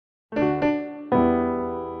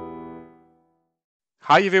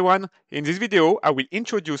Hi everyone, in this video I will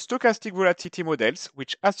introduce stochastic volatility models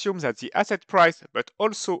which assume that the asset price but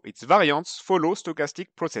also its variance follow stochastic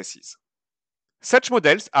processes. Such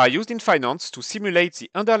models are used in finance to simulate the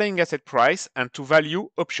underlying asset price and to value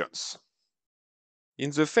options. In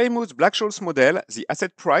the famous Black-Scholes model, the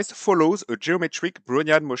asset price follows a geometric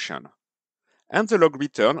Brownian motion, and the log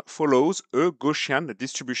return follows a Gaussian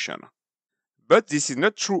distribution. But this is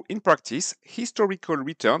not true in practice. Historical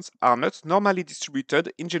returns are not normally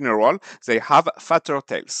distributed in general, they have fatter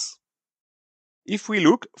tails. If we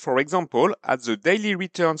look, for example, at the daily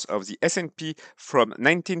returns of the S&P from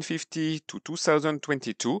 1950 to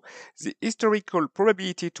 2022, the historical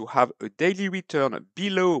probability to have a daily return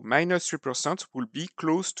below -3% will be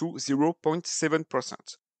close to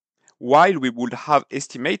 0.7%. While we would have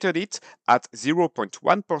estimated it at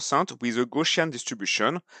 0.1% with a Gaussian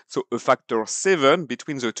distribution, so a factor 7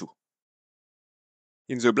 between the two.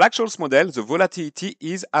 In the Black-Scholes model, the volatility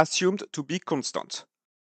is assumed to be constant.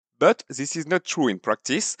 But this is not true in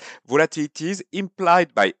practice. Volatilities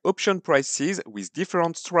implied by option prices with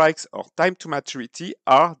different strikes or time to maturity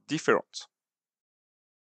are different.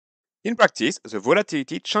 In practice, the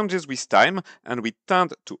volatility changes with time, and we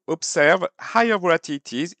tend to observe higher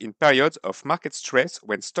volatilities in periods of market stress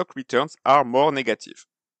when stock returns are more negative.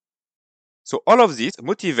 So all of this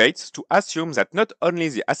motivates to assume that not only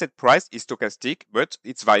the asset price is stochastic, but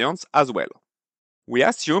its variance as well. We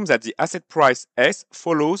assume that the asset price S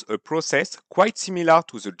follows a process quite similar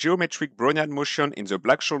to the geometric Brownian motion in the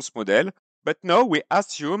Black-Scholes model, but now we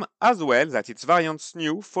assume as well that its variance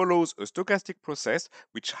nu follows a stochastic process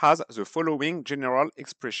which has the following general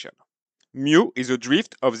expression. Mu is the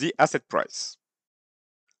drift of the asset price.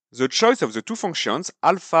 The choice of the two functions,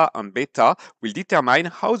 alpha and beta, will determine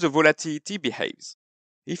how the volatility behaves.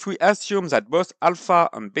 If we assume that both alpha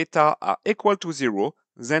and beta are equal to 0,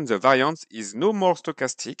 then the variance is no more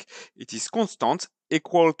stochastic, it is constant,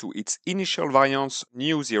 equal to its initial variance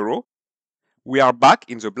nu 0. We are back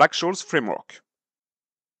in the Black-Scholes framework.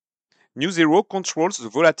 Nu 0 controls the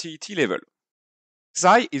volatility level.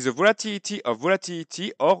 Psi is the volatility of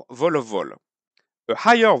volatility or vol of vol. A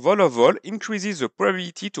higher vol of vol increases the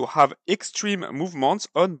probability to have extreme movements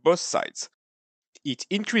on both sides. It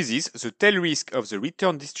increases the tail risk of the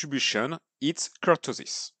return distribution, its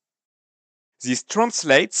kurtosis. This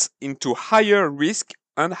translates into higher risk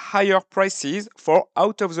and higher prices for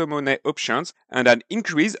out-of-the-money options and an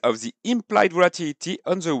increase of the implied volatility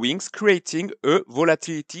on the wings, creating a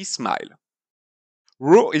volatility smile.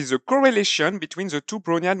 Rho is the correlation between the two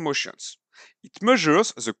Brownian motions. It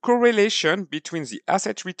measures the correlation between the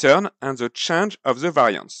asset return and the change of the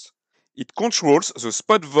variance. It controls the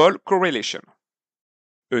spot vol correlation.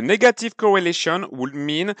 A negative correlation would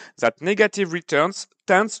mean that negative returns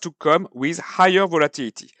tends to come with higher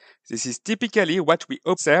volatility. This is typically what we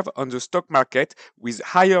observe on the stock market with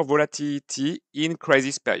higher volatility in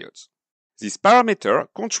crisis periods. This parameter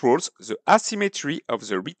controls the asymmetry of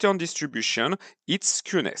the return distribution, its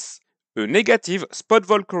skewness. A negative spot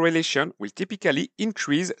vol correlation will typically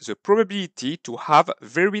increase the probability to have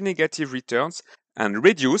very negative returns and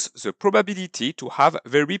reduce the probability to have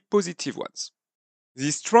very positive ones.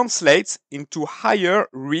 This translates into higher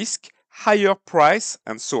risk, higher price,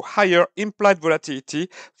 and so higher implied volatility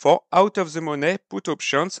for out-of-the-money put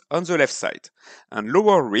options on the left side, and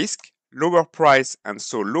lower risk, lower price, and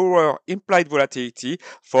so lower implied volatility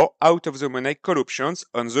for out-of-the-money call options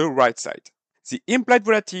on the right side. The implied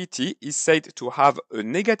volatility is said to have a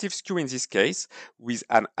negative skew in this case, with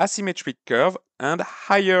an asymmetric curve and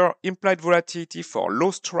higher implied volatility for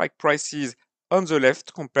low strike prices on the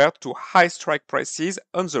left compared to high strike prices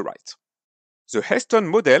on the right. The Heston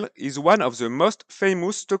model is one of the most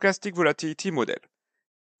famous stochastic volatility models.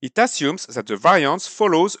 It assumes that the variance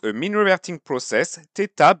follows a mean reverting process,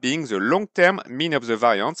 theta being the long-term mean of the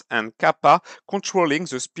variance and kappa controlling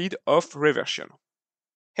the speed of reversion.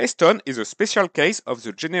 Heston is a special case of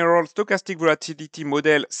the general stochastic volatility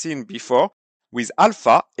model seen before, with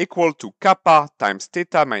alpha equal to kappa times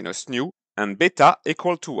theta minus nu and beta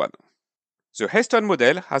equal to 1. The Heston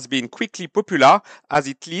model has been quickly popular as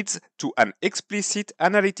it leads to an explicit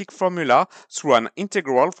analytic formula through an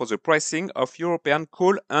integral for the pricing of European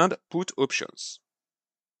call and put options.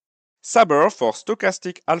 SABR for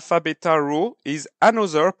stochastic alpha beta rho is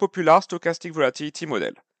another popular stochastic volatility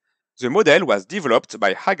model. The model was developed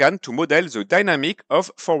by Hagan to model the dynamic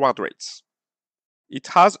of forward rates. It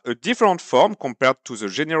has a different form compared to the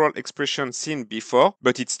general expression seen before,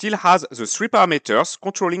 but it still has the three parameters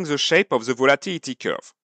controlling the shape of the volatility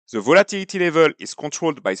curve. The volatility level is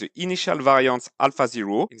controlled by the initial variance alpha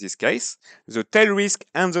 0 in this case. The tail risk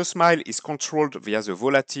and the smile is controlled via the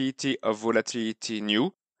volatility of volatility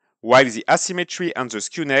nu, while the asymmetry and the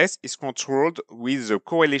skewness is controlled with the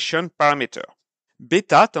correlation parameter.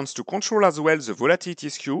 Beta tends to control as well the volatility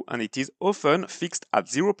skew, and it is often fixed at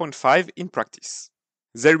 0.5 in practice.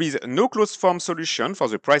 There is no closed form solution for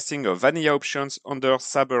the pricing of vanilla options under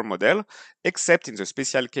SABR model, except in the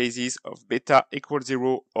special cases of beta equals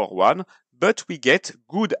 0 or 1, but we get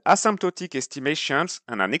good asymptotic estimations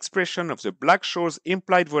and an expression of the Black-Scholes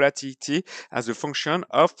implied volatility as a function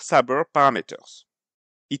of SABR parameters.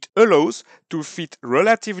 It allows to fit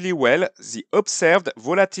relatively well the observed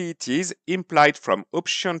volatilities implied from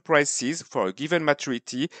option prices for a given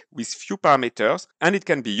maturity with few parameters, and it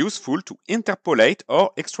can be useful to interpolate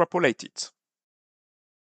or extrapolate it.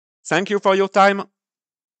 Thank you for your time.